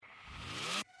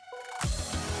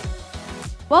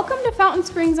Welcome to Fountain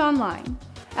Springs Online.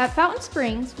 At Fountain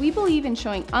Springs, we believe in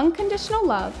showing unconditional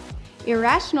love,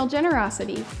 irrational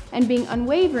generosity, and being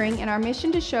unwavering in our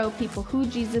mission to show people who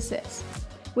Jesus is.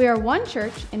 We are one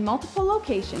church in multiple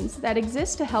locations that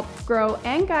exist to help grow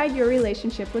and guide your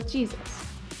relationship with Jesus.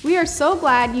 We are so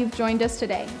glad you've joined us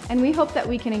today, and we hope that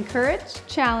we can encourage,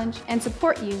 challenge, and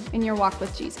support you in your walk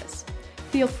with Jesus.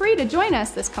 Feel free to join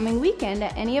us this coming weekend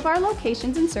at any of our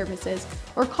locations and services,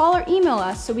 or call or email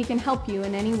us so we can help you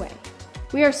in any way.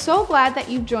 We are so glad that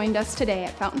you've joined us today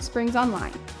at Fountain Springs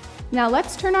Online. Now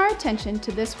let's turn our attention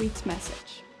to this week's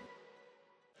message.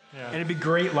 Yeah. And it'd be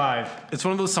great live. It's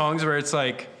one of those songs where it's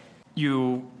like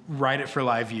you write it for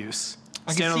live use.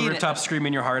 Stand on the rooftop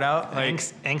screaming your heart out. Like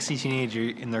angsty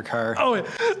teenager in their car. Oh, yeah.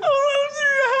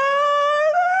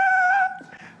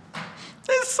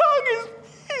 This song is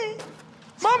me.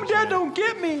 Mom and Dad don't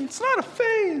get me. It's not a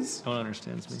phase. No one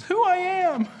understands me. It's who I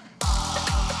am.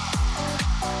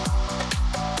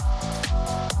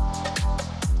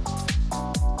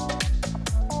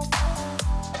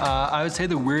 I would say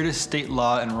the weirdest state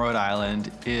law in Rhode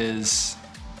Island is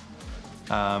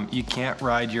you can't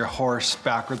ride your horse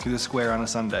backward through the square on a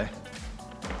Sunday.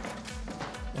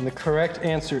 And the correct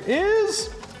answer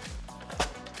is...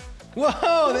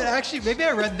 Whoa, that actually, maybe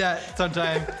I read that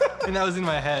sometime and that was in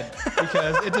my head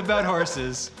because it's about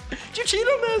horses. Did you cheat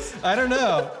on this? I don't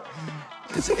know.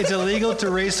 It's illegal to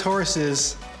race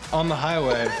horses on the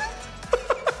highway.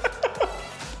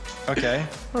 Okay.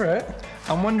 All right.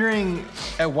 I'm wondering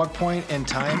at what point in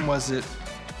time did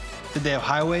they have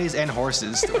highways and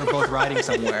horses that were both riding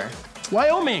somewhere?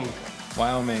 Wyoming.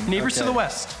 Neighbors to the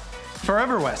west.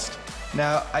 Forever west.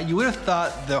 Now, you would have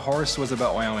thought the horse was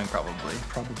about Wyoming, probably.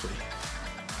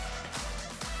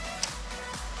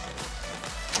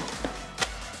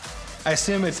 I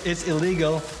assume it's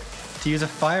illegal to use a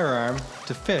firearm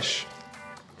to fish.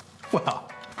 Well.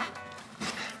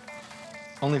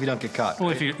 Only if you don't get caught.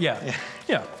 Only if you, yeah.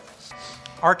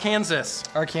 Arkansas.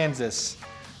 So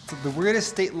the weirdest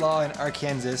state law in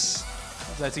Arkansas.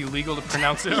 That's illegal to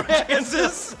pronounce it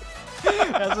Arkansas.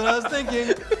 That's what I was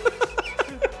thinking.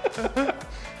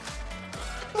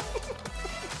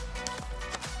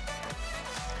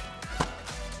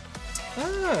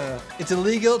 It's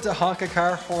illegal to honk a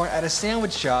car horn at a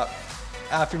sandwich shop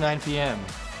after 9 p.m.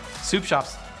 Soup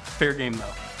shops, fair game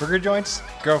though. Burger joints,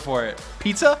 go for it.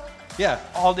 Pizza? Yeah.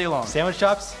 All day long. Sandwich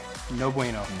shops? No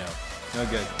bueno. No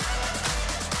good.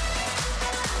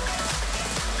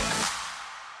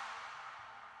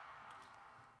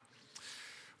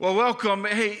 Well, welcome.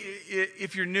 Hey,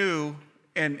 if you're new,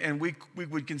 and we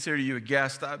would consider you a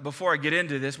guest, before I get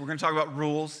into this, we're going to talk about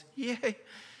rules. Yay,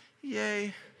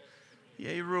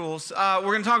 rules. We're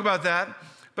going to talk about that,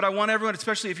 but I want everyone,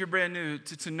 especially if you're brand new,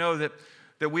 to know that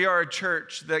we are a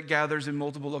church that gathers in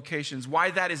multiple locations. Why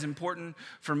that is important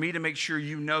for me to make sure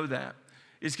you know that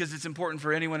is because it's important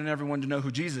for anyone and everyone to know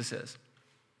who Jesus is.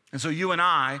 And so you and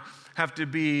I have to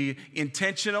be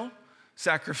intentional,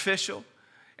 sacrificial,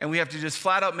 and we have to just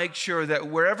flat out make sure that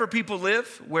wherever people live,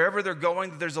 wherever they're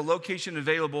going, that there's a location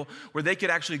available where they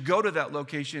could actually go to that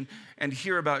location and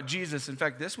hear about Jesus. In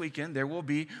fact, this weekend, there will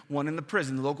be one in the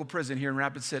prison, the local prison here in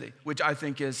Rapid City, which I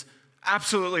think is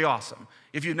absolutely awesome.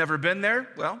 If you've never been there,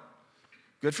 well,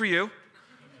 good for you.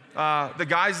 The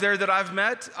guys there that I've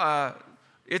met,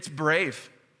 it's brave.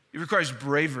 It requires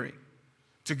bravery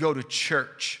to go to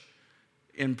church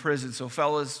in prison. So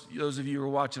fellas, those of you who are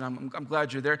watching, I'm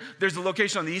glad you're there. There's a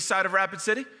location on the east side of Rapid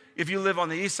City. If you live on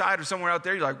the east side or somewhere out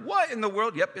there, you're like, what in the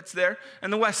world? Yep, it's there.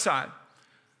 And the west side.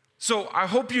 So I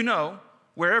hope you know,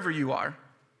 wherever you are,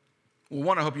 well,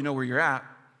 one, I hope you know where you're at.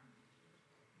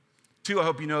 Two, I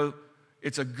hope you know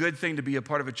it's a good thing to be a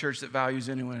part of a church that values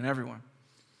anyone and everyone.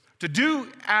 To do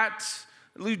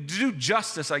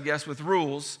justice, I guess, with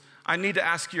rules, I need to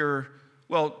ask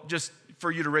just for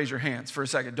you to raise your hands for a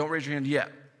second. Don't raise your hand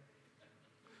yet.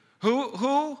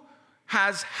 Who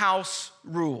has house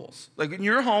rules? Like in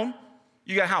your home,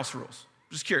 you got house rules.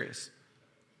 Just curious.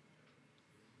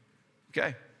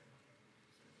 Okay.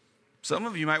 Some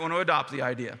of you might want to adopt the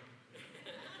idea.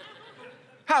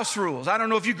 House rules. I don't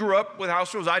know if you grew up with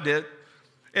house rules. I did.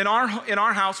 In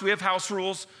our house, we have house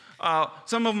rules.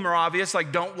 Some of them are obvious,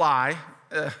 like don't lie.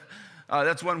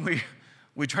 That's one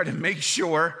we try to make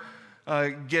sure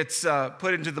gets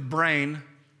put into the brain,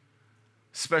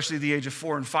 especially the age of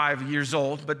 4 and 5 years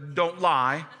old. But don't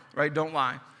lie, right? Don't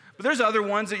lie. But there's other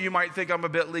ones that you might think I'm a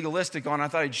bit legalistic on. I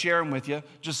thought I'd share them with you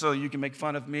just so you can make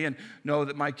fun of me and know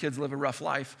that my kids live a rough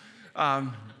life.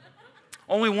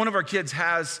 Only one of our kids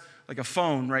has like a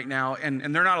phone right now,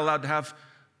 and they're not allowed to have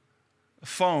a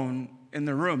phone in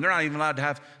the room. They're not even allowed to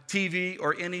have TV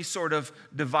or any sort of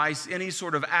device, any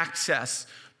sort of access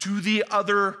to the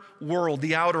other world,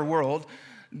 the outer world.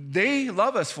 They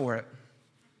love us for it.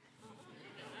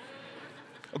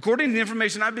 According to the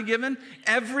information I've been given,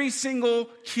 every single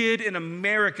kid in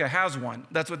America has one.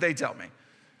 That's what they tell me.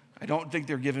 I don't think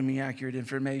they're giving me accurate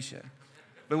information.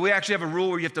 But we actually have a rule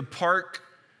where you have to park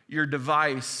your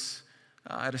device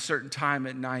at a certain time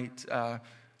at night.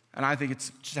 And I think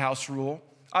it's just a house rule.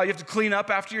 You have to clean up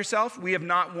after yourself. We have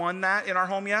not won that in our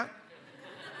home yet.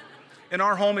 In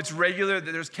our home, it's regular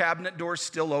that there's cabinet doors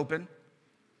still open.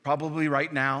 Probably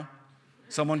right now.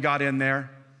 Someone got in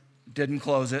there, didn't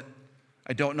close it.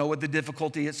 I don't know what the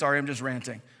difficulty is. Sorry, I'm just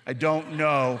ranting. I don't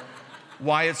know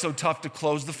why it's so tough to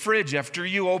close the fridge after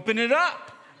you open it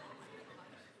up.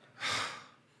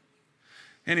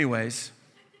 Anyways,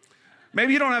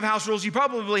 maybe you don't have house rules. You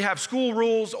probably have school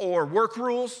rules or work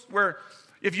rules where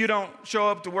if you don't show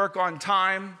up to work on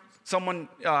time, someone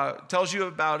tells you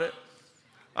about it.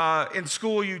 In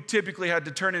school, you typically had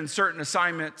to turn in certain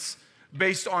assignments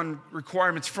based on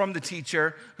requirements from the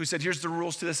teacher who said, here's the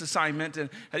rules to this assignment, and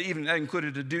even that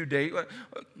included a due date.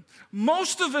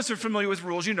 Most of us are familiar with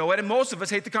rules, you know it, and most of us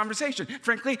hate the conversation.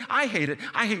 Frankly, I hate it.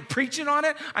 I hate preaching on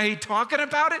it. I hate talking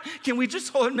about it. Can we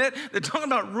just all admit that talking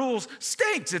about rules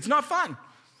stinks? It's not fun.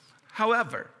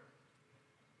 However,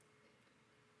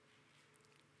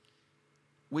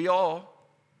 we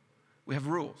have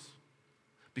rules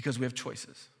because we have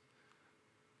choices.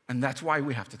 And that's why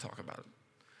we have to talk about it.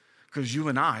 Because you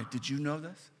and I, did you know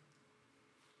this?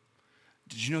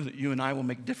 Did you know that you and I will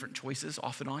make different choices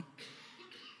off and on?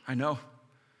 I know.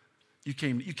 You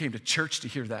came to church to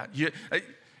hear that.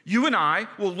 You and I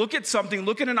will look at something,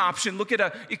 look at an option, look at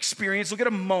an experience, look at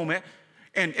a moment,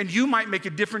 and you might make a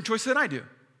different choice than I do.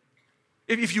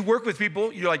 If you work with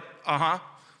people, you're like, uh-huh.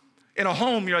 In a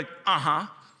home, you're like, uh-huh.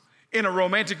 In a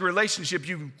romantic relationship,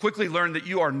 you quickly learn that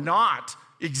you are not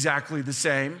exactly the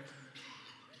same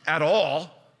at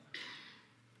all.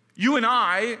 You and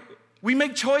I, we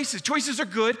make choices. Choices are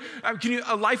good.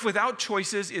 A life without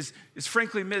choices is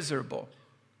frankly miserable.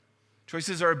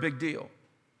 Choices are a big deal.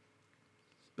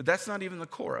 But that's not even the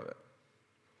core of it.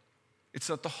 It's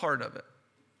not the heart of it.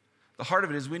 The heart of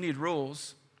it is we need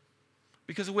rules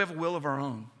because we have a will of our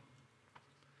own.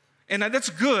 And that's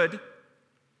good,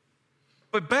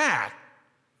 but bad.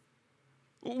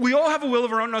 We all have a will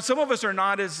of our own. Now, some of us are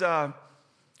not as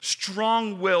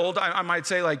strong-willed, I might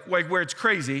say, like where it's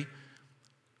crazy.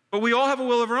 But we all have a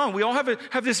will of our own. We all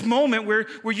have this moment where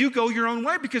you go your own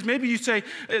way because maybe you say,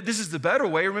 this is the better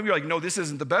way, or maybe you're like, no, this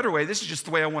isn't the better way. This is just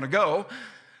the way I want to go.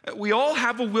 We all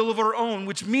have a will of our own,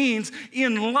 which means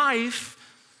in life,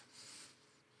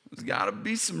 there's got to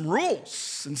be some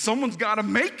rules, and someone's got to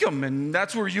make them, and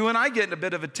that's where you and I get in a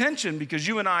bit of attention because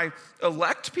you and I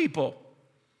elect people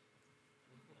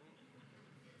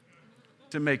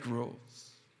to make rules.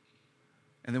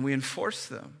 And then we enforce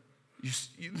them. You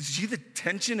see the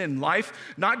tension in life,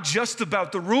 not just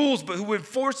about the rules, but who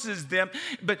enforces them.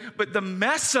 But the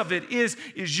mess of it is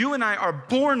you and I are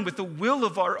born with a will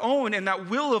of our own, and that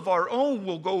will of our own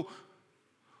will go,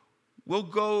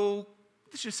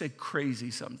 let's just say crazy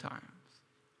sometimes.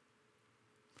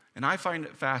 And I find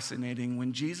it fascinating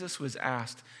when Jesus was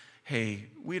asked, hey,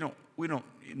 we don't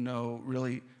know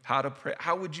really how to pray.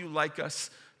 How would you like us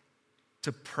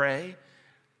to pray?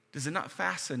 Does it not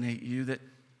fascinate you that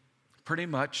pretty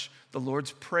much the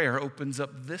Lord's Prayer opens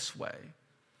up this way?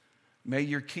 May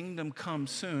your kingdom come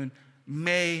soon.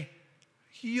 May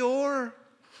your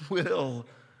will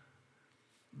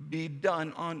be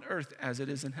done on earth as it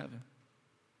is in heaven.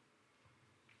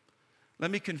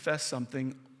 Let me confess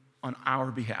something on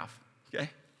our behalf,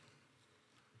 okay?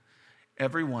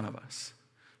 Every one of us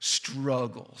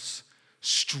struggles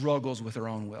with our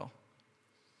own will.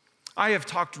 I have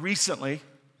talked recently,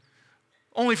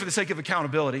 only for the sake of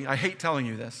accountability, I hate telling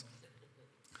you this.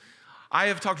 I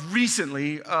have talked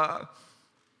recently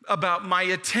about my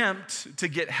attempt to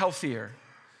get healthier.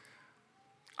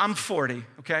 I'm 40,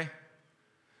 okay?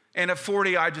 And at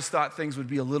 40, I just thought things would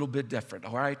be a little bit different,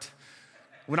 all right?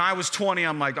 When I was 20,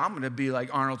 I'm like, I'm gonna be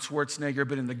like Arnold Schwarzenegger,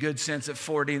 but in the good sense at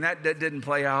 40, and that didn't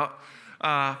play out.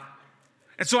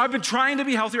 And so I've been trying to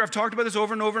be healthier. I've talked about this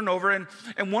over and over and over, and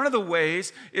one of the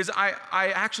ways is I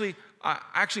actually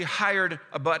hired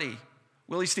a buddy,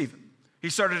 Willie Stephen. He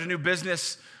started a new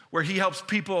business where he helps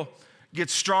people get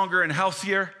stronger and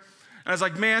healthier. And I was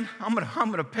like, man, I'm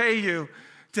gonna pay you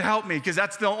to help me because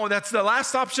that's the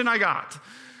last option I got.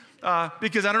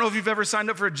 Because I don't know if you've ever signed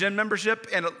up for a gym membership,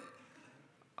 and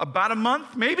about a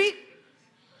month, maybe,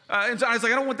 And so I was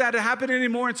like, I don't want that to happen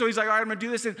anymore. And so he's like, all right, I'm going to do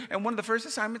this. And one of the first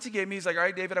assignments he gave me, he's like, all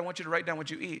right, David, I want you to write down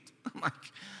what you eat. I'm like,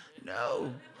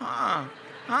 no,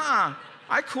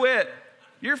 I quit.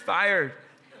 You're fired.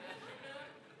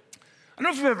 I don't know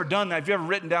if you've ever done that, if you've ever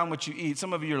written down what you eat.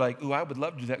 Some of you are like, ooh, I would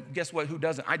love to do that. Guess what? Who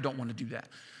doesn't? I don't want to do that.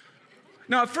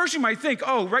 Now, at first you might think,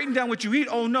 oh, writing down what you eat,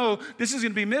 oh no, this is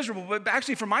going to be miserable. But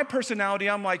actually, for my personality,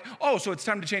 I'm like, oh, so it's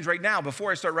time to change right now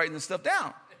before I start writing this stuff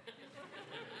down.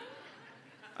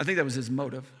 I think that was his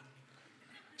motive.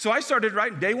 So I started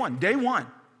writing day one.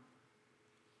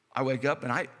 I wake up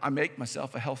and I make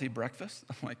myself a healthy breakfast.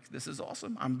 I'm like, this is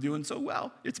awesome. I'm doing so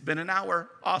well. It's been an hour.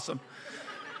 Awesome.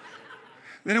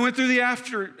 Then I went through the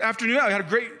afternoon. I had a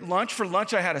great lunch. For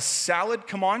lunch, I had a salad.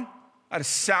 Come on. I had a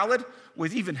salad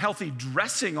with even healthy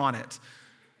dressing on it.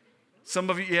 Some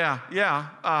of you, yeah.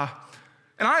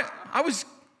 And I was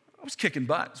kicking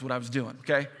butt is what I was doing,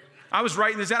 okay? I was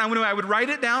writing this down. I would write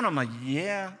it down. I'm like,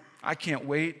 yeah, I can't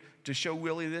wait to show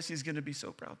Willie this. He's going to be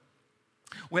so proud.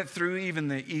 Went through even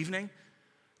the evening,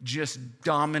 just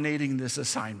dominating this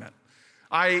assignment.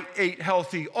 I ate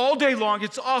healthy all day long.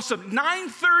 It's awesome.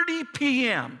 9:30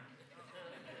 p.m.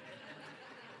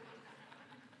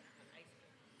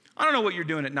 I don't know what you're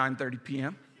doing at 9:30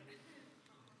 p.m.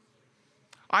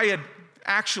 I had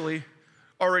actually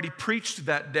already preached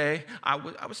that day. I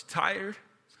was tired.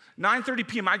 9:30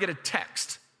 p.m., I get a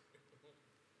text.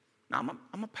 Now,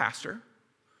 I'm a pastor,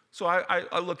 so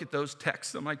I look at those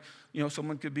texts. I'm like,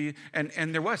 someone could be,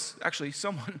 and there was actually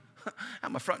someone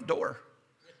at my front door.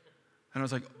 And I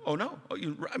was like, oh no,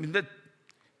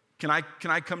 can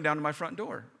I come down to my front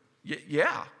door?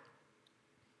 Yeah.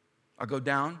 I go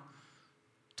down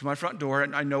to my front door,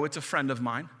 and I know it's a friend of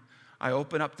mine. I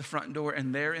open up the front door,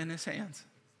 and there in his hands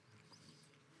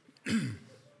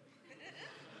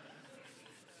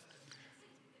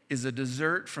is a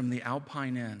dessert from the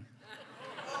Alpine Inn.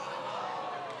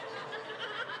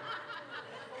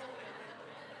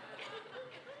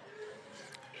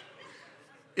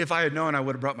 If I had known, I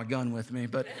would have brought my gun with me,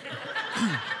 but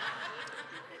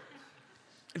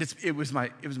it was my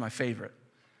favorite.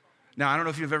 Now, I don't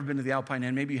know if you've ever been to the Alpine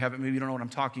Inn. Maybe you haven't. Maybe you don't know what I'm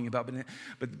talking about.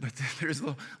 But there's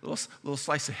a little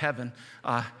slice of heaven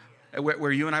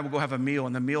where you and I will go have a meal.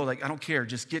 And the meal, I don't care.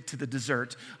 Just get to the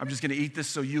dessert. I'm just going to eat this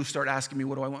so you start asking me,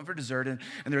 what do I want for dessert? And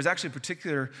there's actually a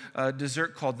particular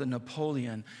dessert called the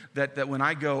Napoleon that when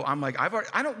I go, I'm like,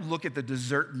 I don't look at the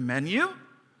dessert menu.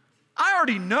 I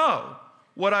already know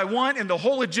what I want and the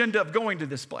whole agenda of going to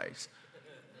this place.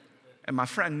 And my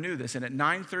friend knew this, and at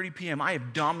 9:30 p.m., I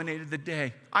have dominated the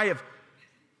day. I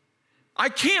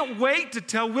can't wait to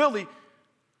tell Willie,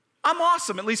 I'm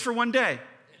awesome, at least for one day.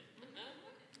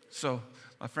 So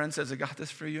my friend says, I got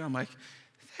this for you. I'm like,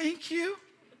 thank you.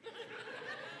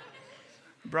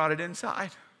 Brought it inside.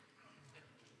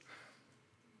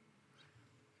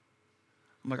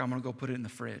 I'm like, I'm going to go put it in the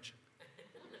fridge.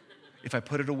 If I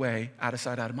put it away, out of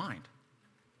sight, out of mind.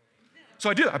 So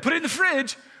I do. I put it in the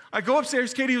fridge. I go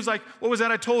upstairs. Katie was like, what was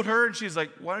that I told her? And she's like,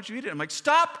 why don't you eat it? I'm like,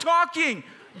 stop talking.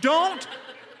 Don't.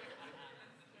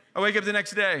 I wake up the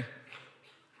next day.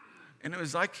 And it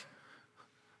was like,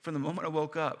 from the moment I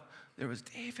woke up, there was,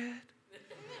 David,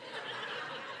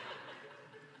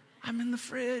 I'm in the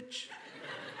fridge.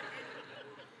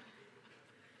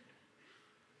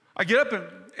 I get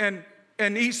up and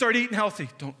start eating healthy.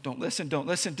 Don't listen.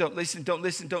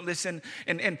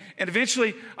 And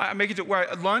eventually I make it to where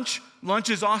lunch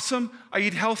is awesome. I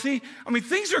eat healthy.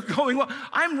 Things are going well.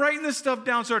 I'm writing this stuff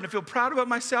down, starting to feel proud about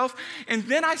myself. And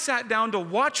then I sat down to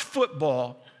watch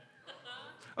football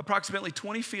approximately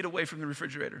 20 feet away from the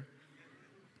refrigerator.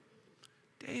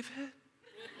 David?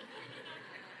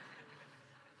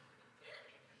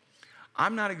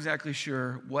 I'm not exactly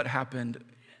sure what happened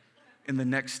in the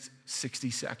next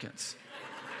 60 seconds.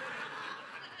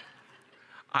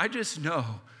 I just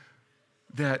know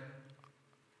that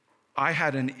I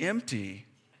had an empty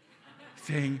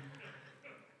thing.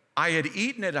 I had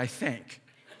eaten it, I think.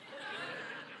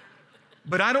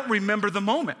 But I don't remember the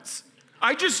moments.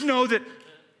 I just know that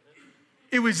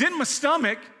it was in my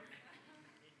stomach.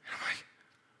 I'm like,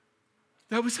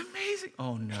 that was amazing.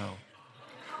 Oh no.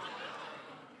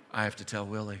 I have to tell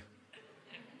Willie.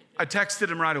 I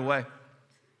texted him right away.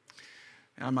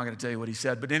 I'm not going to tell you what he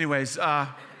said, but anyways, you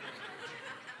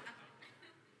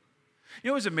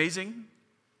know what's amazing?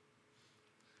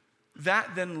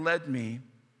 That then led me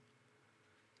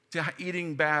to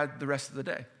eating bad the rest of the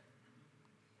day.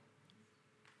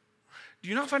 Do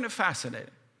you not find it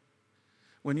fascinating?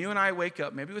 When you and I wake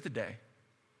up, maybe with a day,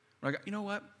 we're like, you know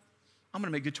what? I'm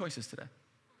going to make good choices today.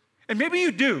 And maybe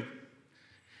you do.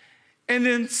 And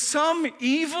then some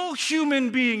evil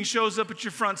human being shows up at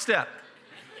your front step.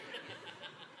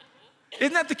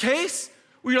 Isn't that the case?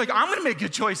 Where you're like, I'm gonna make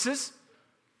good choices.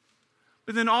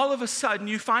 But then all of a sudden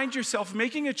you find yourself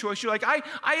making a choice. You're like,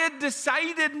 I had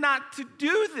decided not to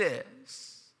do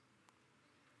this.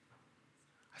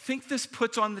 I think this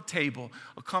puts on the table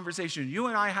a conversation you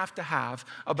and I have to have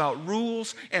about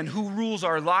rules and who rules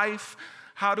our life.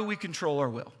 How do we control our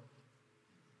will?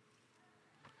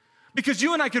 Because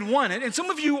you and I could want it, and some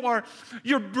of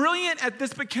you're brilliant at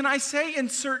this, but can I say in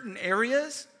certain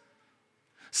areas,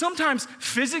 sometimes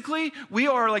physically we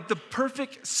are like the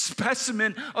perfect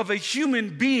specimen of a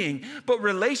human being, but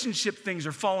relationship things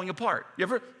are falling apart. You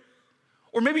ever?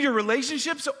 Or maybe your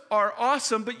relationships are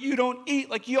awesome, but you don't eat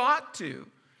like you ought to.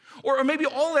 Or maybe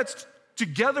all that's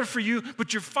together for you,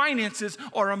 but your finances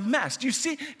are a mess. Do you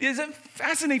see? Isn't it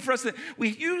fascinating for us that we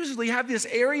usually have this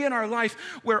area in our life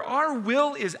where our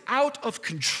will is out of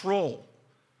control?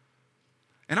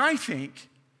 And I think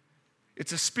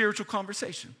it's a spiritual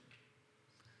conversation.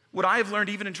 What I have learned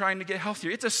even in trying to get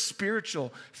healthier, it's a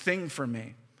spiritual thing for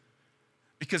me.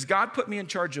 Because God put me in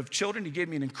charge of children. He gave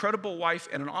me an incredible wife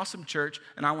and an awesome church,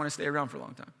 and I want to stay around for a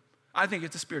long time. I think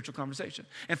it's a spiritual conversation.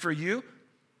 And for you,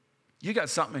 you got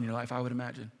something in your life, I would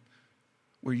imagine,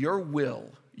 where your will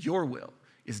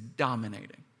is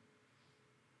dominating.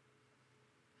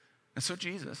 And so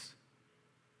Jesus,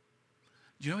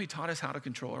 do you know he taught us how to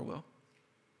control our will?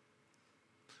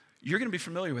 You're going to be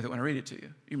familiar with it when I read it to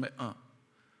you. You might,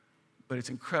 but it's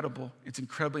incredible. It's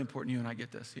incredibly important you and I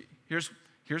get this.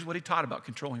 Here's what he taught about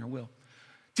controlling our will.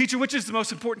 Teacher, which is the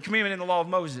most important commandment in the law of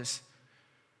Moses?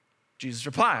 Jesus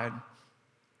replied,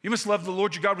 you must love the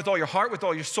Lord your God with all your heart, with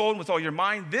all your soul, and with all your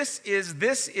mind. This is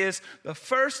the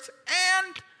first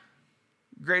and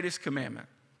greatest commandment.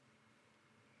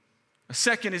 A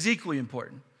second is equally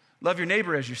important. Love your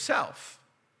neighbor as yourself.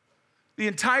 The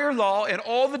entire law and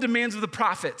all the demands of the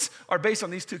prophets are based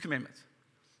on these two commandments.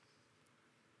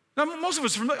 Now, most of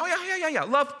us are familiar. Oh, yeah.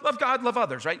 Love God, love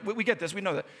others, right? We get this, we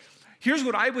know that. Here's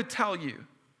what I would tell you,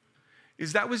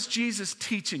 is that was Jesus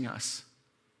teaching us.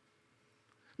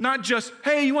 Not just,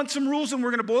 hey, you want some rules and we're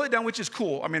gonna boil it down, which is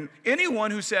cool. I mean, anyone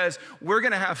who says we're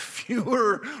gonna have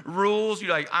fewer rules,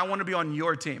 you're like, I wanna be on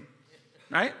your team,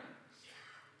 right?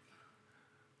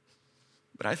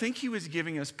 But I think he was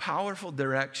giving us powerful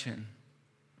direction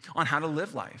on how to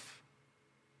live life,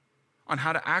 on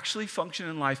how to actually function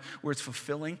in life where it's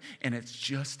fulfilling and it's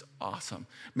just awesome.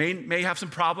 May have some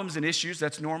problems and issues,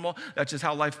 that's normal, that's just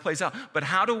how life plays out. But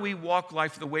how do we walk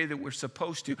life the way that we're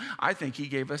supposed to? I think he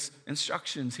gave us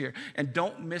instructions here. And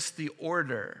don't miss the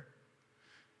order.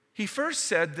 He first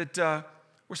said that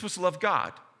we're supposed to love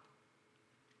God.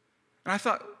 And I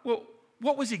thought, well,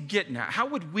 what was he getting at? How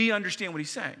would we understand what he's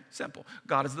saying? Simple.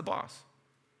 God is the boss.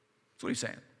 That's what he's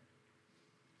saying.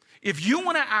 If you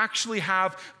want to actually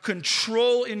have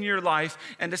control in your life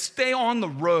and to stay on the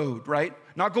road, right?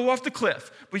 Not go off the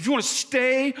cliff, but if you want to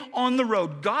stay on the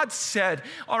road, God said,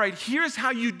 all right, here's how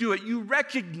you do it. You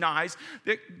recognize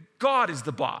that God is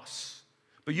the boss.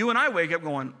 But you and I wake up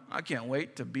going, I can't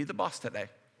wait to be the boss today.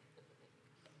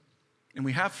 And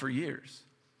we have for years.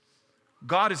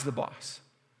 God is the boss.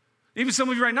 Even some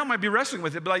of you right now might be wrestling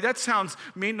with it, but like, that sounds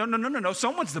mean. No.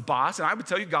 Someone's the boss, and I would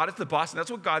tell you God is the boss, and that's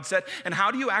what God said. And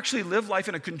how do you actually live life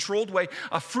in a controlled way,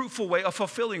 a fruitful way, a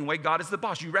fulfilling way? God is the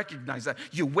boss. You recognize that.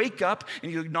 You wake up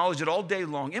and you acknowledge it all day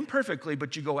long, imperfectly,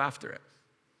 but you go after it.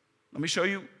 Let me show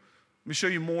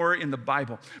you more in the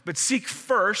Bible. But seek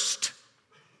first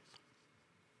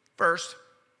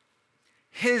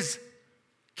his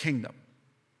kingdom.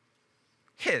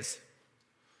 His.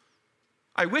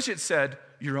 I wish it said,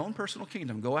 your own personal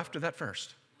kingdom. Go after that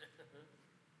first.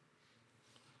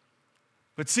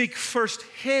 But seek first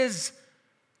his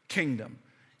kingdom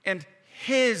and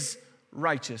his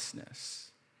righteousness.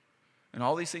 And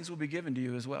all these things will be given to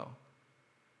you as well.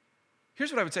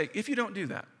 Here's what I would say. If you don't do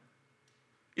that,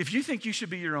 if you think you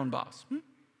should be your own boss,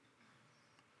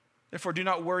 therefore do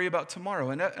not worry about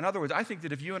tomorrow. In other words, I think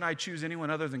that if you and I choose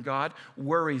anyone other than God,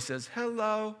 worry says,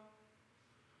 hello,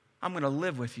 I'm going to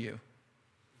live with you.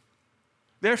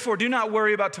 Therefore, do not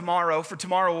worry about tomorrow, for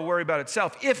tomorrow will worry about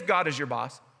itself. If God is your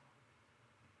boss,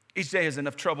 each day has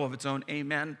enough trouble of its own.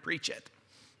 Amen. Preach it.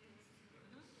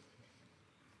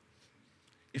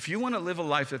 If you want to live a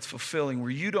life that's fulfilling, where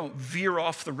you don't veer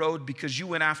off the road because you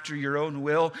went after your own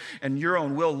will and your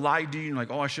own will lied to you, and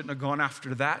like, oh, I shouldn't have gone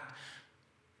after that.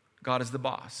 God is the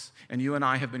boss. And you and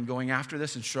I have been going after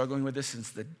this and struggling with this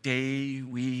since the day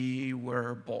we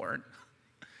were born.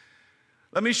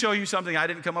 Let me show you something I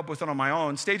didn't come up with on my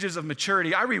own. Stages of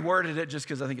maturity. I reworded it just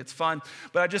because I think it's fun,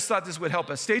 but I just thought this would help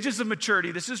us. Stages of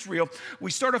maturity. This is real.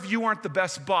 We start off, you aren't the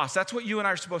best boss. That's what you and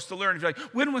I are supposed to learn. If you're like,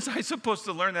 when was I supposed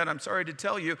to learn that? I'm sorry to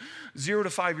tell you, 0 to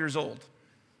 5 years old.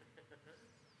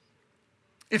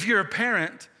 If you're a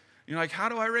parent, you're like, how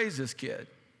do I raise this kid?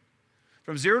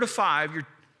 From 0 to 5,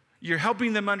 you're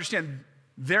helping them understand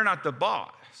they're not the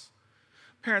boss.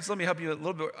 Parents, let me help you a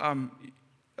little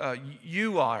bit.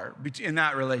 You are in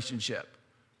that relationship.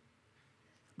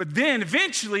 But then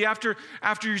eventually, after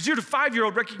your 0 to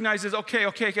 5-year-old recognizes,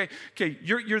 okay,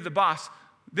 you're the boss,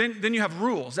 then you have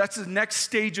rules. That's the next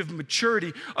stage of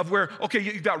maturity of where, okay,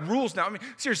 you've got rules now. I mean,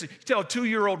 seriously, you tell a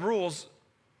 2-year-old rules,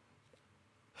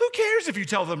 who cares if you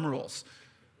tell them rules?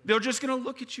 They're just going to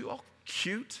look at you all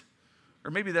cute.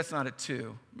 Or maybe that's not at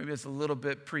 2. Maybe it's a little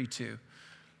bit pre-2.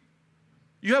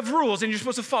 You have rules, and you're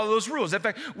supposed to follow those rules. In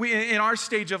fact, in our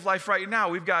stage of life right now,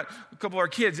 we've got a couple of our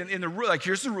kids in the like,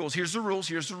 here's the rules, here's the rules,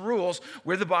 here's the rules.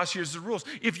 We're the boss, here's the rules.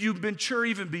 If you mature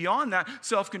even beyond that,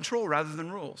 self-control rather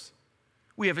than rules.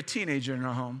 We have a teenager in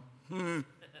our home. We're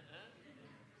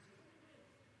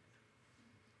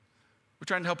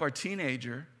trying to help our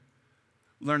teenager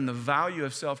learn the value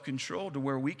of self-control to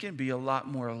where we can be a lot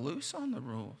more loose on the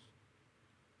rules.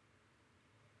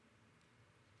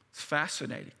 It's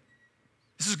fascinating.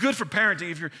 This is good for parenting.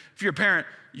 If you're a parent,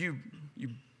 you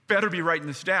better be writing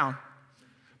this down.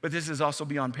 But this is also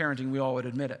beyond parenting. We all would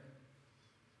admit it.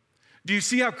 Do you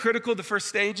see how critical the first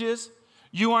stage is?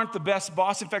 You aren't the best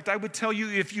boss. In fact, I would tell you,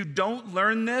 if you don't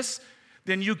learn this,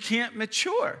 then you can't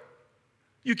mature.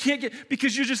 You can't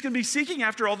because you're just going to be seeking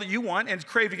after all that you want and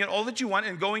craving it all that you want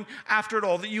and going after it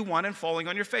all that you want and falling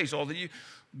on your face, all that you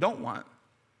don't want.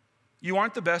 You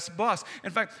aren't the best boss. In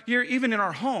fact, here, even in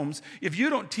our homes, if you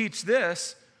don't teach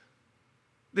this,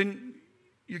 then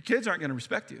your kids aren't going to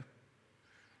respect you.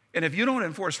 And if you don't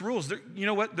enforce rules, you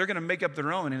know what? They're going to make up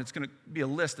their own, and it's going to be a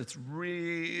list that's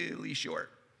really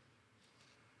short.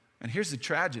 And here's the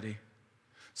tragedy.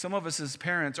 Some of us as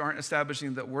parents aren't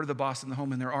establishing that we're the boss in the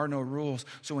home and there are no rules.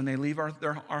 So when they leave our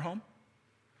home,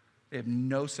 they have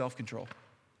no self-control.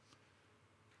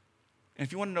 And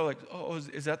if you want to know, like, oh,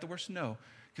 is that the worst? No.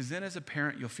 Because then as a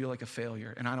parent, you'll feel like a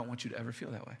failure. And I don't want you to ever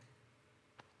feel that way.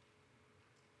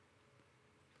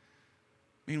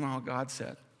 Meanwhile, God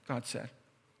said,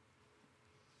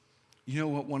 you know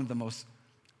what one of the most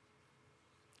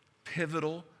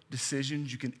pivotal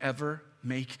decisions you can ever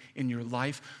make in your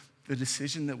life, the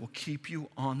decision that will keep you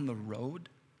on the road?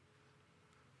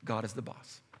 God is the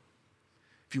boss.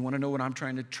 If you want to know what I'm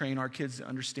trying to train our kids to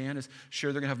understand is,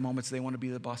 sure, they're going to have moments they want to be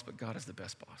the boss, but God is the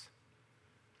best boss.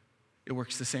 It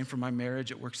works the same for my marriage.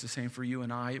 It works the same for you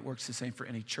and I. It works the same for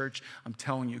any church. I'm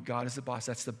telling you, God is the boss.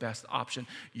 That's the best option.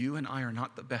 You and I are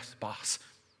not the best boss.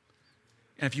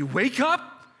 And if you wake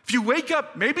up,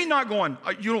 maybe not going,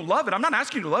 you don't love it. I'm not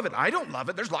asking you to love it. I don't love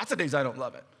it. There's lots of days I don't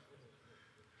love it.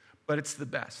 But it's the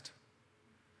best.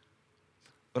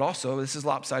 But also, this is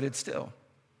lopsided still.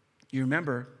 You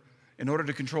remember, in order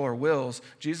to control our wills,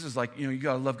 Jesus is like, you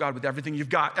got to love God with everything you've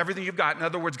got. In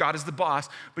other words, God is the boss.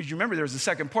 But you remember there was a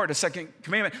second part, a second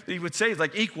commandment that he would say is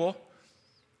like equal.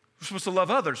 We're supposed to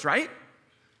love others, right?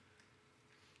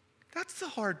 That's the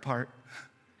hard part.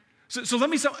 So let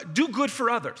me say, do good for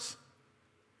others.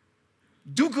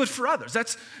 Do good for others.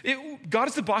 That's it. God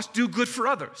is the boss. Do good for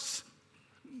others.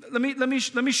 Let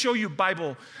me show you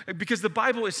Bible, because the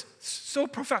Bible is so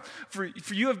profound. For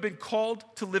you have been called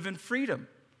to live in freedom.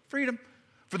 Freedom.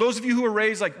 For those of you who are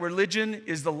raised like religion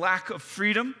is the lack of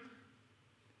freedom,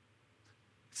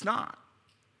 it's not.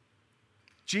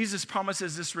 Jesus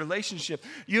promises this relationship.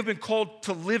 You have been called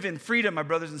to live in freedom, my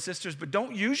brothers and sisters, but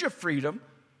don't use your freedom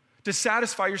to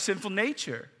satisfy your sinful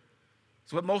nature.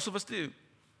 It's what most of us do.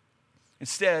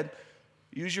 Instead,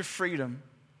 use your freedom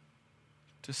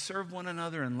to serve one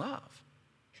another in love.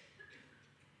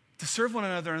 To serve one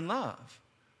another in love.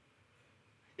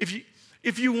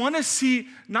 If you want to see,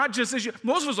 not just as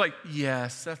most of us are like,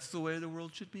 yes, that's the way the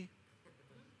world should be.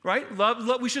 Right?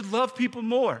 Love, we should love people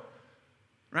more.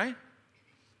 Right?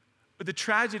 But the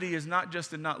tragedy is not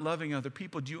just in not loving other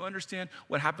people. Do you understand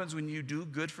what happens when you do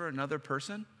good for another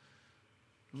person?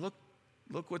 Look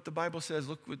what the Bible says.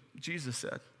 Look what Jesus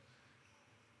said.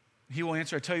 He will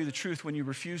answer, I tell you the truth, when you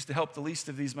refuse to help the least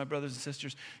of these, my brothers and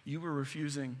sisters, you were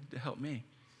refusing to help me.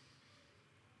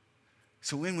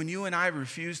 So when you and I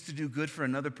refuse to do good for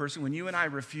another person, when you and I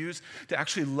refuse to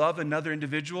actually love another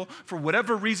individual, for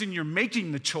whatever reason you're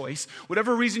making the choice,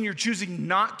 whatever reason you're choosing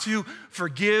not to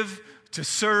forgive, to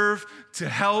serve, to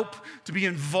help, to be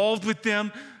involved with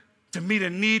them, to meet a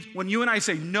need, when you and I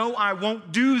say, no, I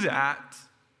won't do that,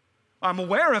 I'm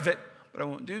aware of it, but I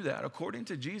won't do that. According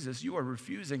to Jesus, you are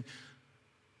refusing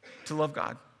to love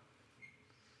God.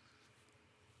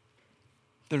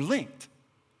 They're linked.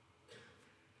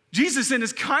 Jesus in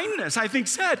his kindness, I think,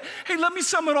 said, hey, let me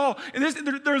sum it all. And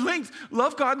they're linked.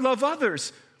 Love God, love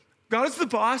others. God is the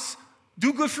boss.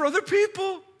 do good for other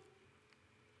people.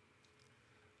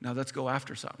 Now let's go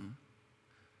after something.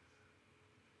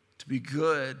 To be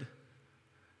good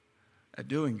at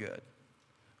doing good,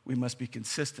 we must be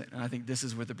consistent. And I think this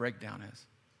is where the breakdown is.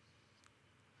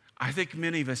 I think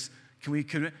many of us,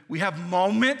 we have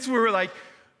moments where we're like,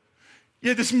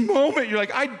 yeah, this moment, you're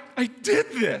like, I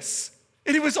did this,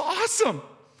 and it was awesome.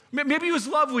 Maybe it was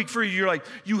Love Week for you. You're like,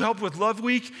 you helped with Love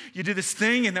Week, you did this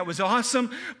thing, and that was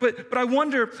awesome. But I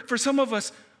wonder, for some of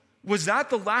us, was that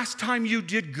the last time you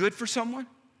did good for someone?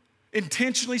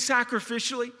 Intentionally,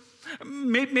 sacrificially?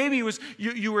 Maybe it was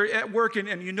you were at work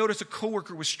and you noticed a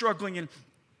coworker was struggling and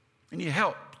you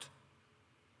helped.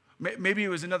 Maybe it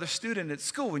was another student at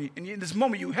school and in this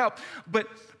moment you helped. But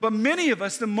many of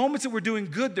us, the moments that we're doing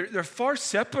good, they're far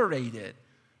separated.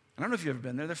 I don't know if you've ever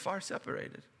been there. They're far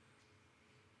separated.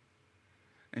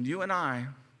 And you and I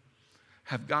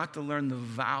have got to learn the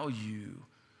value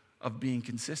of being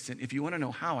consistent. If you want to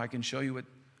know how, I can show you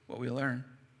what we learn.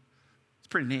 It's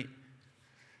pretty neat.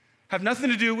 Have nothing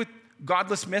to do with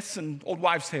godless myths and old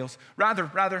wives' tales.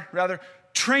 Rather,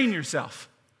 train yourself.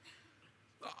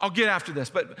 I'll get after this,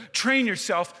 but train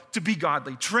yourself to be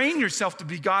godly. Train yourself to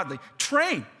be godly.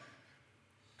 Train.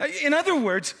 In other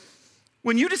words,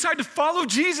 when you decide to follow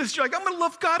Jesus, you're like, I'm going to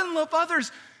love God and love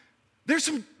others. There's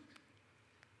some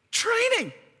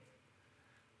training.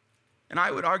 And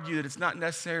I would argue that it's not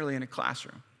necessarily in a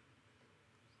classroom.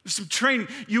 There's some training.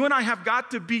 You and I have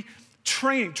got to be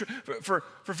training. For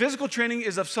physical training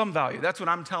is of some value. That's what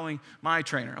I'm telling my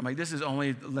trainer. I'm like, this is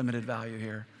only limited value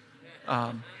here.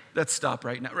 Let's stop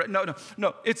right now.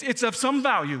 No. It's of some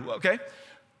value, okay?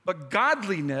 But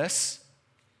godliness,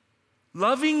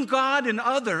 loving God and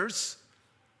others,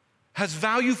 has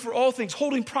value for all things,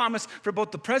 holding promise for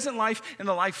both the present life and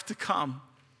the life to come.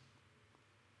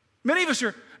 Many of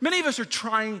us are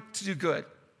trying to do good.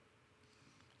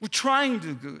 We're trying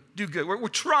to do good. We're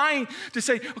trying to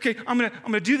say, okay, I'm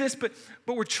gonna do this, but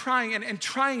we're trying, and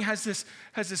trying has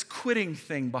this quitting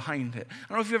thing behind it. I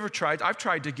don't know if you've ever tried. I've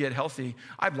tried to get healthy.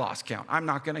 I've lost count. I'm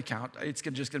not gonna count. It's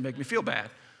just gonna make me feel bad.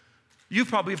 You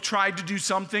probably have tried to do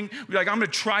something. You're like, I'm gonna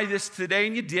try this today,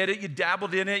 and you did it. You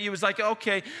dabbled in it. You was like,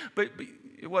 okay, but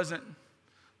it wasn't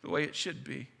the way it should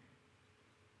be.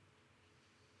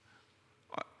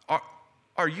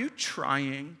 Are you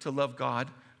trying to love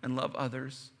God and love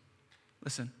others?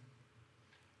 Listen.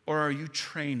 Or are you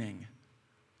training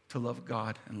to love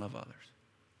God and love others?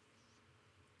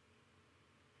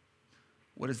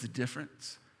 What is the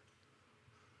difference?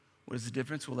 What is the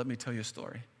difference? Well, let me tell you a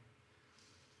story.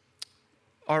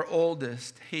 Our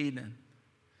oldest, Hayden,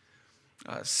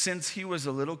 since he was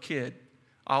a little kid,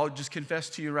 I'll just confess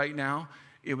to you right now,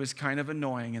 it was kind of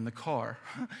annoying in the car.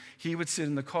 He would sit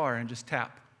in the car and just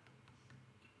tap.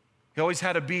 He always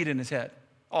had a beat in his head,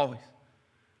 always.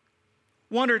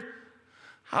 Wondered,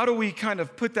 how do we kind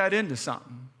of put that into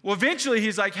something? Well, eventually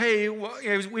he's like, hey,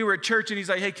 we were at church and he's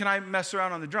like, hey, can I mess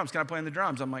around on the drums? Can I play on the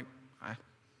drums? I'm like,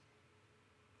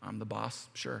 I'm the boss,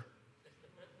 sure.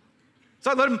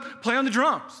 So I let him play on the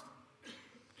drums.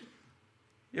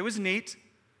 It was neat.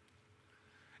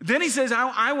 Then he says,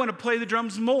 I want to play the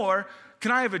drums more.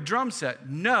 Can I have a drum set?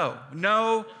 No.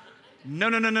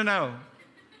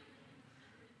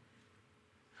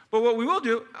 But what we will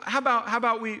do, how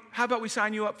about we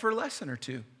sign you up for a lesson or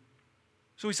two?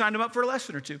 So we signed him up for a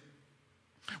lesson or two.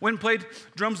 Went and played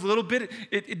drums a little bit.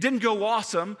 It didn't go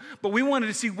awesome, but we wanted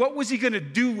to see what was he going to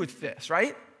do with this,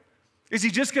 right? Is he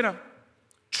just going to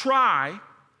try?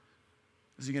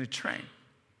 Is he going to train?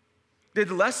 Did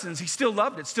the lessons, he still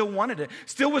loved it, still wanted it,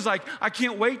 still was like, I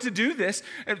can't wait to do this.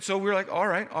 And so we were like, all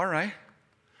right.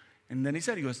 And then he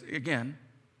goes, again,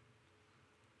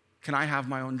 can I have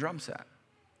my own drum set?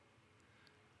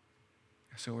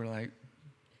 So we're like,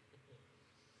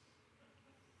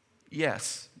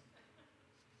 yes.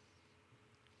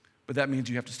 But that means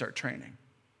you have to start training.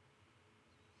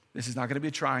 This is not going to be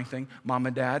a trying thing. Mom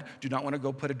and Dad do not want to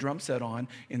go put a drum set on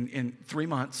in 3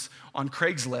 months on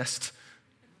Craigslist.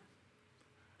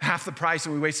 Half the price,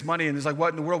 and we waste money, and it's like, what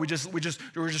in the world? We're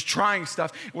just trying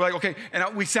stuff. We're like, okay,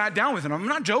 and we sat down with him. I'm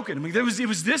not joking. I mean, it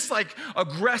was this like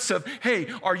aggressive, hey,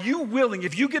 are you willing,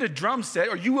 if you get a drum set,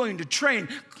 are you willing to train,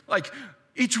 like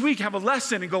each week have a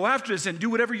lesson and go after this and do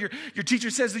whatever your teacher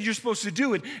says that you're supposed to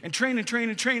do and train.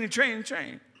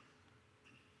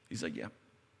 He's like, yeah.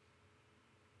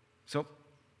 So a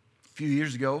few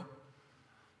years ago,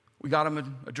 we got him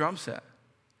a drum set.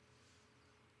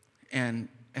 And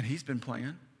he's been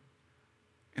playing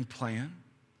and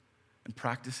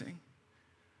practicing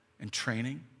and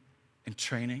training.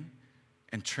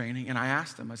 And I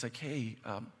asked him, I was like, hey,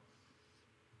 what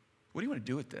do you want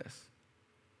to do with this?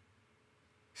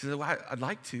 He She said, well, I'd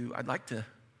like to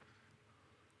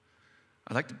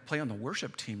play on the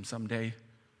worship team someday,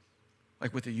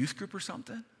 like with a youth group or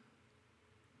something.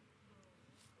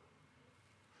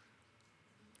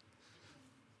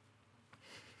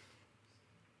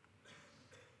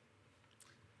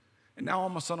 And now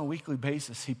almost on a weekly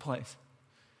basis, he plays.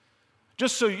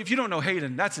 Just so, if you don't know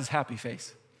Hayden, that's his happy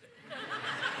face.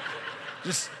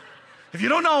 Just, if you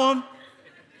don't know him,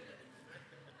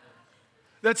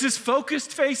 that's his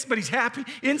focused face, but he's happy.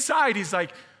 Inside, he's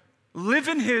like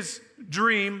living his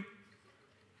dream,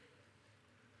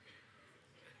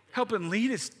 helping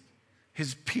lead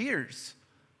his peers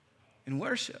in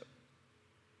worship.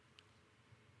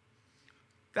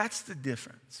 That's the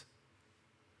difference.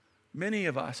 Many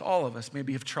of us, all of us,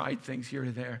 maybe have tried things here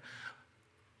or there,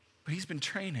 but he's been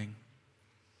training.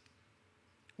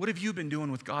 What have you been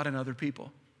doing with God and other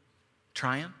people?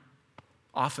 Trying?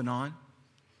 Off and on?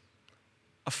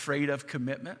 Afraid of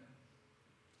commitment?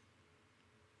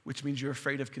 Which means you're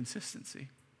afraid of consistency.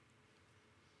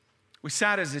 We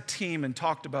sat as a team and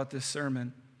talked about this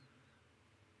sermon.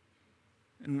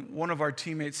 And one of our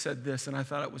teammates said this, and I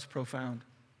thought it was profound.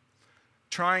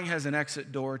 Trying has an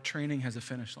exit door, training has a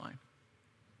finish line.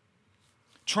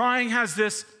 Trying has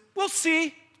this, we'll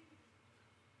see.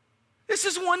 This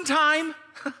is one time.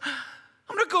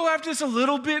 I'm going to go after this a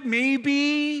little bit,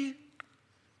 maybe.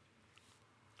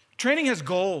 Training has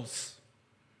goals.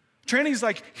 Training is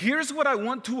like, here's what I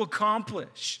want to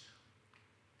accomplish.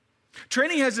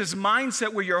 Training has this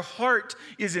mindset where your heart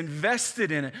is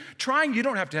invested in it. Trying, you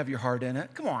don't have to have your heart in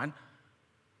it. Come on.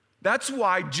 That's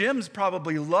why gyms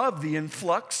probably love the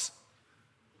influx.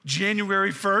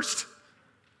 January 1st.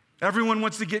 Everyone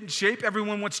wants to get in shape.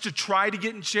 Everyone wants to try to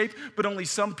get in shape, but only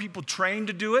some people train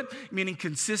to do it, meaning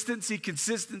consistency.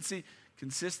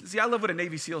 I love what a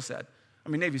Navy SEAL said. I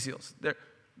mean, Navy SEALs,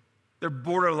 they're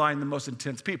borderline the most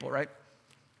intense people, right?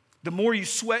 The more you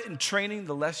sweat in training,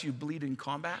 the less you bleed in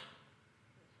combat.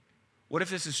 What if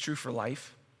this is true for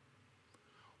life?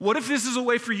 What if this is a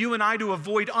way for you and I to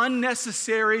avoid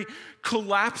unnecessary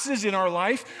collapses in our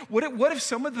life? What if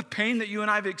some of the pain that you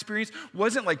and I have experienced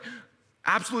wasn't like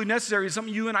absolutely necessary,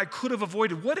 something you and I could have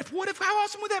avoided? What if, how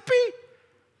awesome would that be?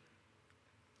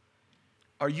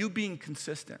 Are you being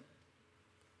consistent?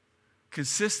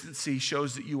 Consistency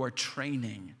shows that you are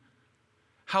training.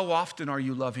 How often are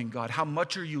you loving God? How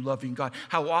much are you loving God?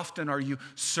 How often are you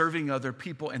serving other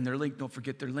people? And they're linked. Don't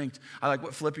forget they're linked. I like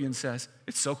what Philippians says.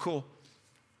 It's so cool.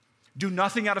 Do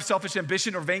nothing out of selfish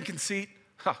ambition or vain conceit.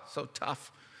 So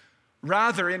tough.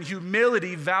 Rather, in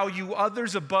humility, value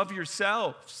others above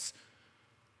yourselves.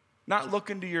 Not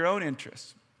looking to your own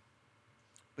interests,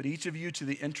 but each of you to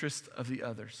the interest of the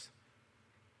others.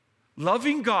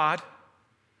 Loving God,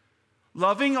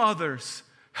 loving others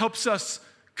helps us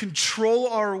control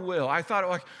our will. I thought,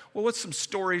 like, well, what's some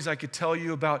stories I could tell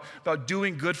you about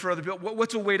doing good for other people?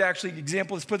 What's a way to actually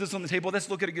example? Let's put this on the table. Let's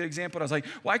look at a good example. And I was like,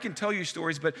 well, I can tell you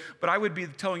stories, but I would be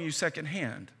telling you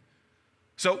secondhand.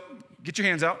 So get your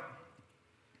hands out.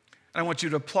 And I want you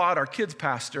to applaud our kids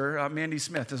pastor, Mandy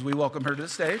Smith, as we welcome her to the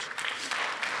stage.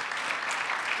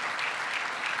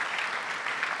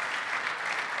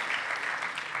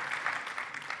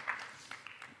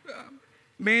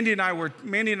 Mandy and I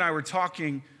were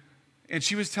talking, and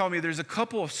she was telling me there's a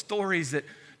couple of stories that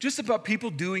just about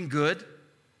people doing good.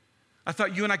 I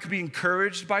thought you and I could be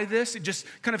encouraged by this and just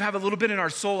kind of have a little bit in our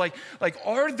soul, like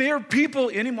are there people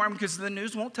anymore, because the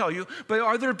news won't tell you, but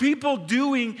are there people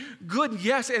doing good?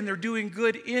 Yes, and they're doing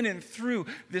good in and through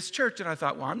this church. And I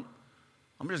thought, well,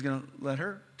 I'm just going to let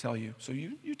her tell you. So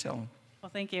you tell them.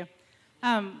 Well, thank you.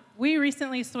 We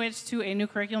recently switched to a new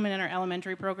curriculum in our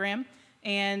elementary program,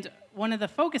 and one of the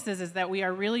focuses is that we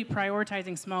are really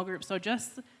prioritizing small groups. So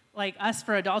just like us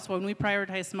for adults, when we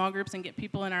prioritize small groups and get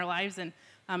people in our lives and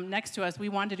next to us, we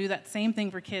want to do that same thing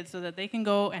for kids so that they can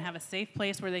go and have a safe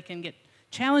place where they can get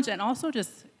challenged and also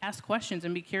just ask questions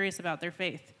and be curious about their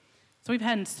faith. So we've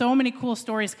had so many cool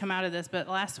stories come out of this, but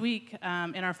last week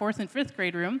in our 4th and 5th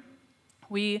grade room,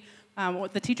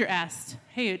 the teacher asked,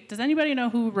 hey, does anybody know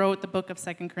who wrote the book of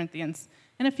 2 Corinthians?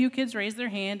 And a few kids raised their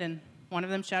hand, and one of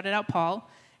them shouted out Paul.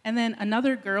 And then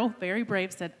another girl, very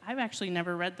brave, said, I've actually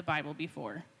never read the Bible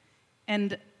before.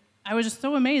 And I was just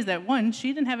so amazed that, one,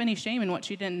 she didn't have any shame in what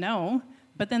she didn't know,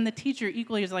 but then the teacher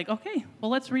equally was like, okay,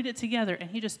 well, let's read it together. And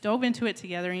he just dove into it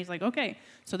together, and he's like, okay,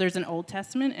 so there's an Old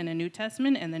Testament and a New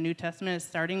Testament, and the New Testament is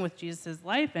starting with Jesus'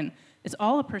 life, and it's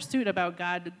all a pursuit about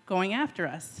God going after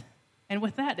us. And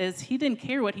with that is, he didn't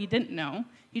care what he didn't know.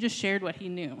 He just shared what he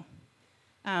knew.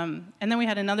 And then we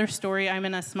had another story. I'm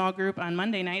in a small group on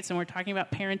Monday nights, and we're talking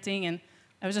about parenting, and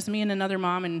it was just me and another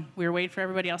mom, and we were waiting for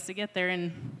everybody else to get there,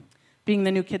 and being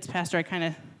the new kids pastor, I kind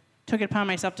of took it upon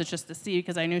myself to see,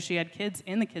 because I knew she had kids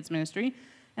in the kids ministry.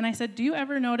 And I said, do you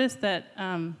ever notice that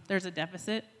there's a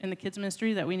deficit in the kids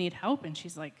ministry, that we need help? And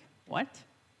she's like, what?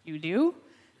 You do?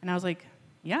 And I was like,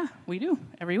 yeah, we do,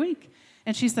 every week.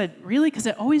 And she said, really? Because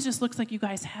it always just looks like you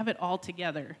guys have it all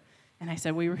together. And I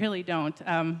said, we really don't.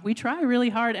 We try really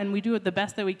hard, and we do it the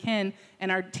best that we can,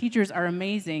 and our teachers are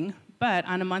amazing, but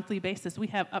on a monthly basis, we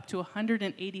have up to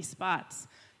 180 spots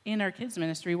in our kids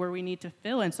ministry where we need to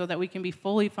fill in so that we can be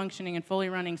fully functioning and fully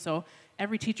running. So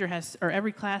every teacher has, or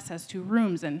every class has 2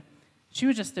 rooms, and she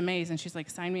was just amazed, and she's like,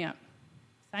 sign me up.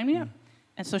 Sign me up.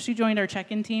 And so she joined our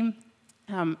check-in team.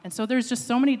 And so there's just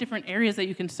so many different areas that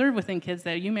you can serve within kids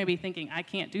that you may be thinking, I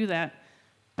can't do that.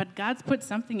 But God's put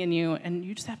something in you, and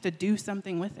you just have to do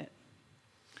something with it.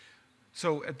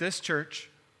 So at this church,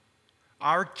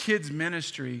 our kids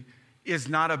ministry is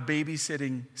not a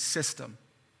babysitting system.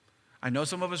 I know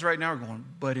some of us right now are going,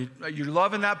 but you're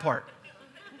loving that part.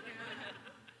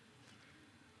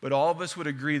 But all of us would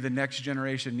agree the next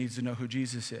generation needs to know who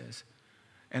Jesus is.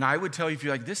 And I would tell you, if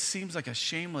you're like, this seems like a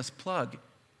shameless plug,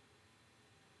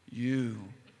 you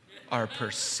are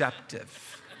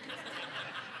perceptive.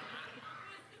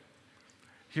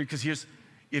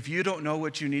 If you don't know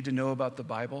what you need to know about the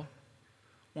Bible,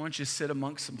 why don't you sit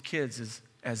amongst some kids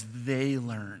as they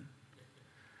learn?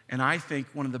 And I think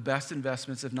one of the best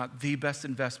investments, if not the best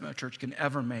investment a church can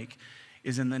ever make,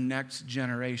 is in the next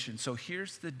generation. So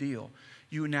here's the deal.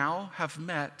 You now have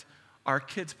met our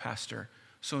kids pastor.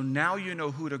 So now you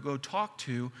know who to go talk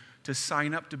to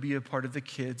sign up to be a part of the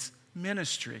kids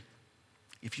ministry.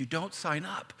 If you don't sign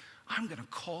up, I'm going to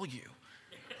call you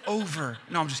over.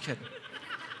 No, I'm just kidding.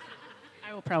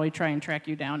 I will probably try and track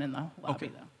you down in the lobby,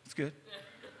 though. That's good.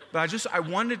 But I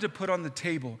wanted to put on the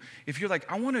table, if you're like,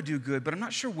 I want to do good, but I'm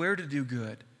not sure where to do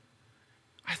good.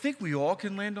 I think we all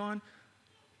can land on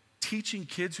teaching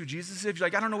kids who Jesus is. If you're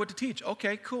like, I don't know what to teach.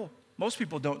 Okay, cool. Most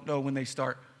people don't know when they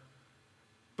start,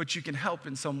 but you can help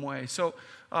in some way. So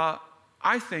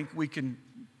I think we can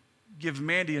give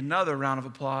Mandy another round of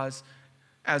applause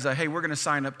as hey, we're going to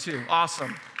sign up too.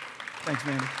 Awesome. Thanks,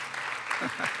 Mandy.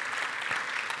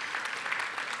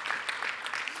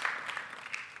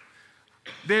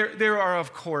 There are,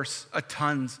 of course,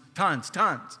 tons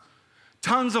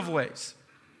of ways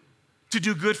to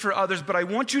do good for others, but I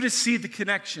want you to see the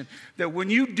connection that when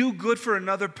you do good for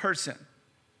another person,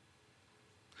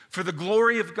 for the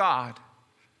glory of God,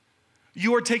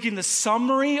 you are taking the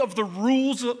summary of the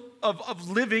rules of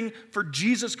living for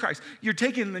Jesus Christ. You're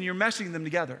taking them and you're meshing them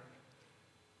together.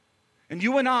 And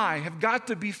you and I have got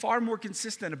to be far more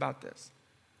consistent about this.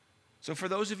 So for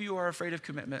those of you who are afraid of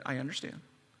commitment, I understand.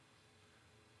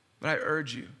 But I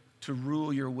urge you to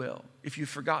rule your will. If you've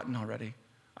forgotten already,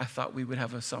 I thought we would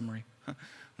have a summary.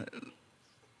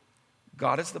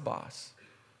 God is the boss.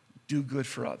 Do good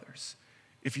for others.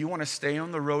 If you want to stay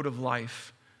on the road of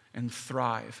life and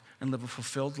thrive and live a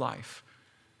fulfilled life,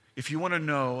 if you want to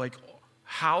know,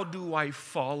 how do I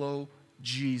follow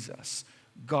Jesus?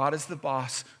 God is the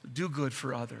boss. Do good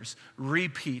for others.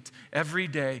 Repeat every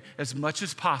day as much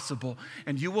as possible,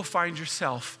 and you will find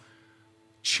yourself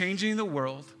changing the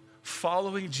world,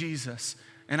 following Jesus,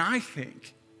 and I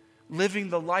think living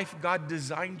the life God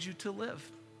designed you to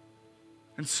live.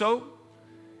 And so,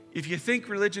 if you think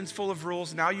religion's full of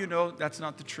rules, now you know that's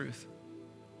not the truth.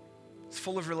 It's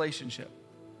full of relationship.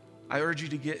 I urge you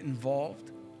to get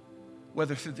involved,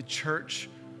 whether through the church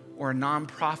or a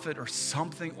nonprofit or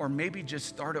something, or maybe just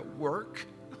start at work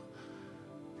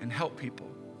and help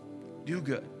people. Do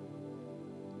good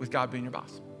with God being your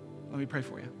boss. Let me pray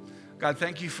for you. God,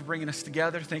 thank you for bringing us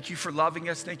together. Thank you for loving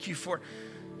us. Thank you for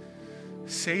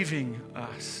saving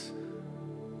us.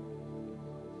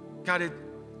 God,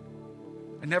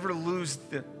 I never lose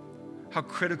how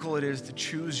critical it is to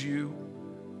choose you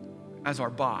as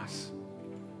our boss.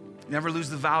 Never lose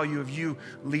the value of you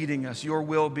leading us, your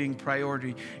will being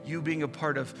priority, you being a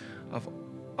part of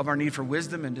our need for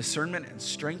wisdom and discernment and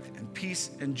strength and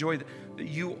peace and joy, that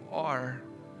you are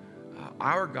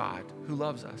our God who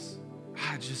loves us.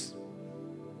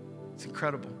 It's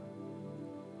incredible.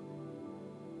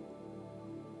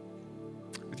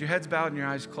 With your heads bowed and your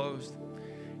eyes closed,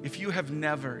 if you have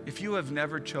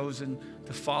never chosen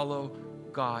to follow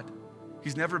God,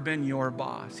 He's never been your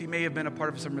boss. He may have been a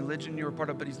part of some religion you were a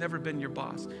part of, but He's never been your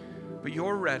boss. But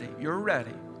you're ready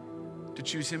to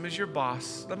choose Him as your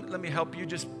boss. Let me help you.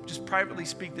 Just privately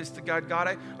speak this to God.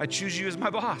 God, I choose you as my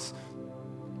boss.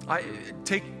 I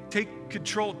take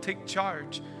control, take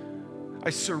charge. I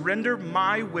surrender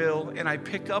my will and I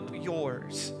pick up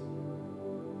yours.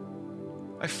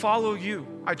 I follow you.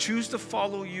 I choose to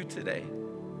follow you today.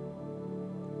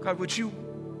 God, would you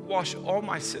wash all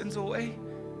my sins away.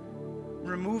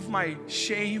 Remove my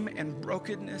shame and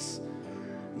brokenness.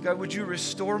 And God, would you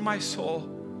restore my soul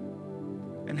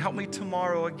and help me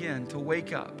tomorrow again to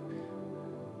wake up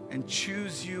and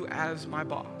choose you as my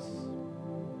boss.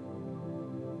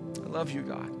 I love you,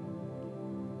 God.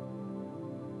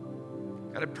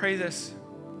 God, I pray this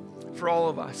for all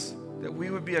of us, that we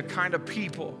would be a kind of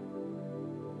people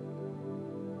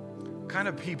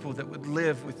that would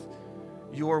live with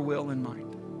your will in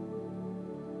mind.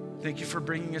 Thank you for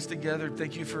bringing us together.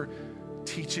 Thank you for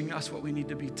teaching us what we need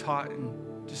to be taught,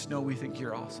 and just know we think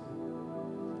you're awesome.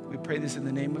 We pray this in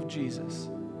the name of Jesus.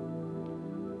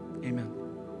 Amen.